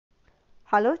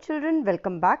Hello children,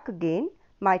 welcome back again.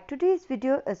 My today's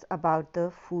video is about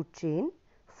the food chain,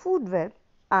 food web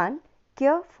and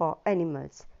care for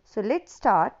animals. So let's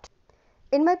start.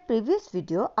 In my previous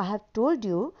video, I have told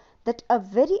you that a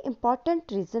very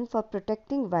important reason for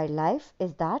protecting wildlife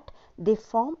is that they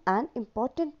form an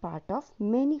important part of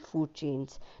many food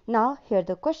chains. Now here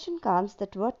the question comes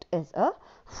that what is a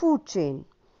food chain?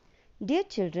 Dear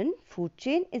children, food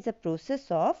chain is a process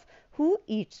of who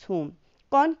eats whom.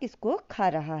 कौन किसको खा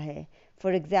रहा है.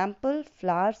 For example,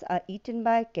 flowers are eaten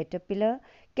by caterpillar,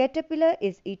 caterpillar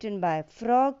is eaten by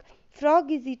frog,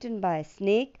 frog is eaten by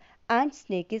snake and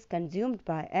snake is consumed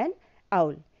by an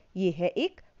owl. ये है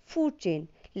एक food chain.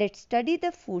 Let's study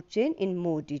the food chain in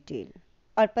more detail.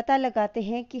 और पता लगाते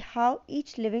हैं कि how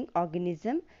each living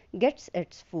organism gets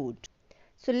its food.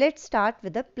 So let's start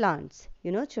with the plants.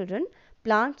 You know children,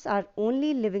 plants are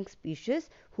only living species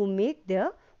who make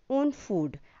their own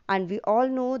food, and we all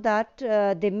know that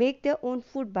they make their own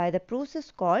food by the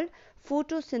process called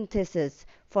photosynthesis.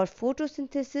 For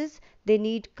photosynthesis they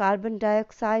need carbon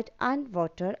dioxide and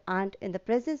water, and in the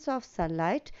presence of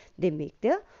sunlight they make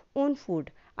their own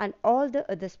food. And all the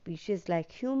other species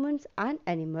like humans and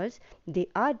animals, they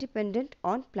are dependent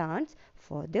on plants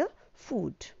for their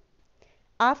food.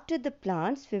 After the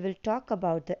plants, we will talk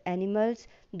about the animals,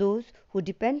 those who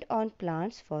depend on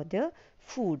plants for their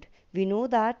food. We know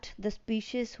that the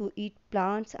species who eat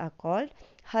plants are called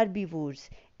herbivores.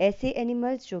 ऐसे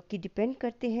animals जो कि depend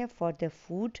करते हैं for their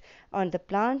food on the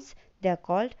plants, they are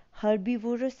called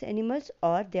herbivorous animals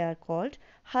or they are called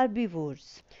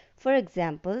herbivores. For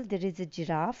example, there is a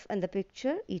giraffe in the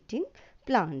picture eating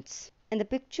plants. In the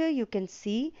picture you can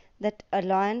see that a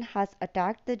lion has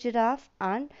attacked the giraffe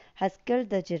and has killed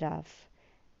the giraffe.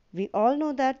 We all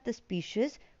know that the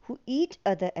species who eat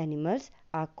other animals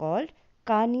are called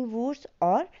carnivores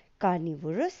or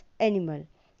carnivorous animal.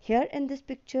 Here in this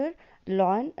picture,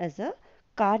 lion is a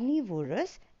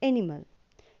carnivorous animal.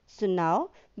 So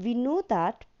now we know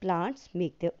that plants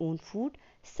make their own food.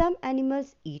 Some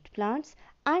animals eat plants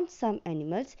and some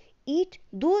animals eat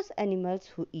those animals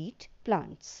who eat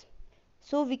plants.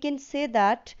 So we can say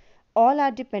that all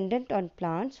are dependent on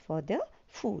plants for their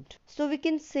food. So we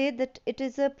can say that it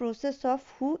is a process of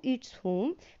who eats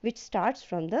whom, which starts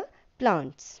from the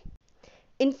plants.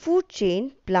 In food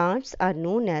chain, plants are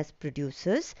known as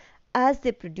producers as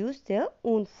they produce their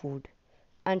own food,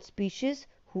 and species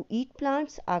who eat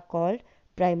plants are called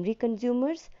primary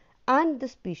consumers, and the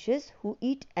species who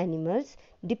eat animals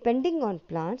depending on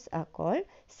plants are called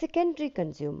secondary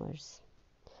consumers.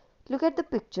 Look at the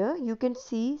picture, you can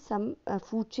see some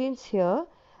food chains here.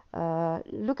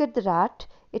 Look at the rat,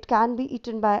 it can be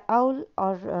eaten by owl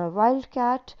or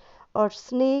wildcat or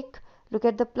snake. Look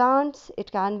at the plants,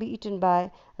 it can be eaten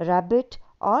by rabbit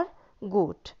or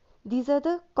goat. These are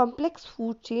the complex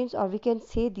food chains, or we can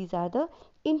say these are the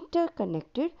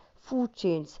interconnected food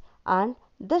chains, and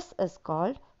this is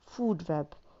called food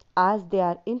web as they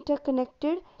are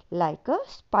interconnected like a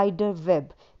spider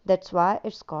web. That's why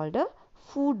it's called a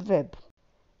food web.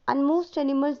 And most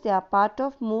animals, they are part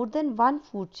of more than one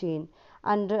food chain,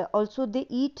 and also they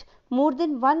eat more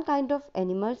than one kind of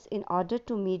animals in order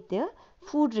to meet their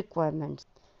food requirements.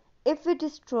 If we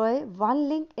destroy one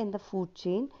link in the food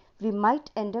chain, we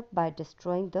might end up by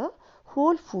destroying the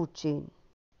whole food chain.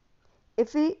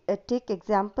 If we take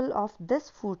example of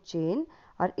this food chain,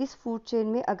 और इस food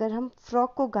chain में अगर हम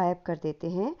frog को गायब कर देते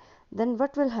हैं, then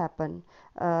what will happen?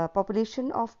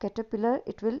 Population of caterpillar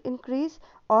it will increase,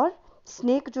 और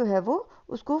snake जो है वो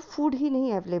उसको food ही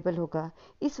नहीं available होगा.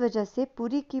 इस वजह से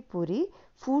पूरी की पूरी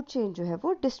food chain जो है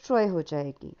वो destroy हो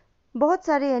जाएगी. बहुत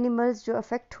सारे एनिमल्स जो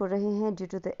अफेक्ट हो रहे हैं due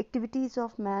to the activities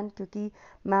of man, क्योंकि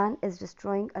man is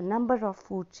destroying a number of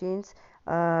food chains.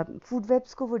 Food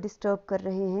webs को वो डिस्टर्ब कर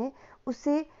रहे हैं.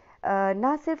 उससे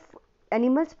ना सिर्फ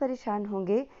एनिमल्स परेशान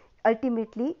होंगे,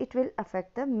 ultimately it will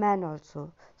affect the man also.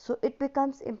 So it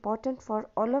becomes important for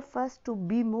all of us to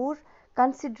be more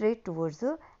considerate towards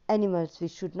the animals. We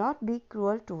should not be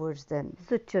cruel towards them.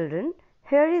 So children,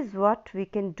 here is what we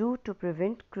can do to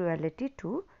prevent cruelty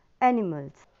to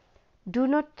animals. Do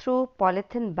not throw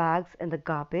polythene bags in the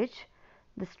garbage.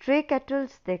 The stray cattle,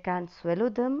 they can swallow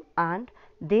them and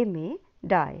they may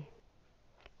die.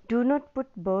 Do not put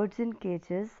birds in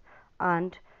cages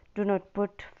and do not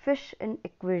put fish in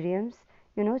aquariums.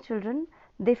 You know children,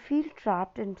 they feel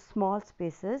trapped in small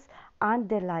spaces and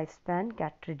their lifespan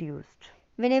get reduced.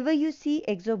 Whenever you see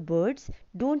eggs of birds,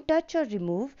 don't touch or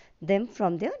remove them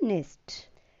from their nest.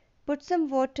 Put some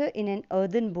water in an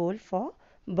earthen bowl for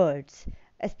birds,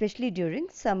 especially during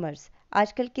summers,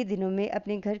 आजकल के दिनों में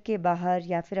अपने घर के बाहर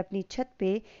या फिर अपनी छत पे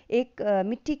एक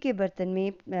मिट्टी के बर्तन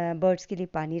में बर्ड्स के लिए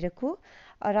पानी रखो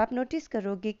और आप नोटिस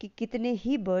करोगे कि कितने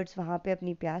ही बर्ड्स वहाँ पे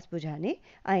अपनी प्यास बुझाने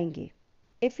आएंगे.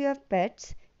 If you have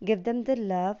pets, give them the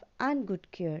love and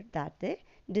good care that they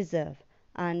deserve.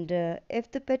 And if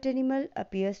the pet animal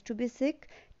appears to be sick,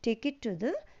 take it to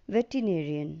the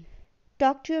veterinarian.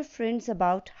 Talk to your friends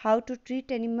about how to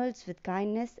treat animals with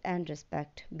kindness and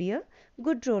respect. Be a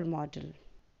good role model.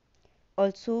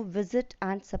 Also, visit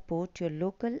and support your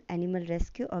local animal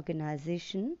rescue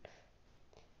organization.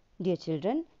 Dear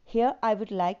children, here I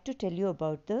would like to tell you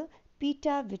about the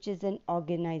PETA, which is an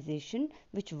organization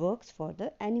which works for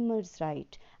the animals'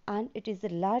 right, and it is the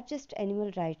largest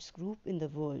animal rights group in the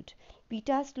world.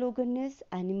 PETA's slogan is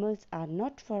animals are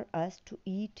not for us to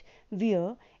eat,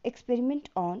 wear, experiment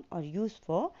on or use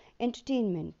for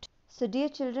entertainment. So dear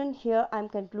children, here I am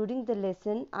concluding the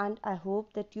lesson and I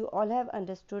hope that you all have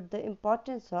understood the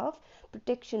importance of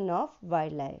protection of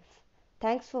wildlife.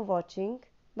 Thanks for watching.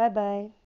 Bye bye.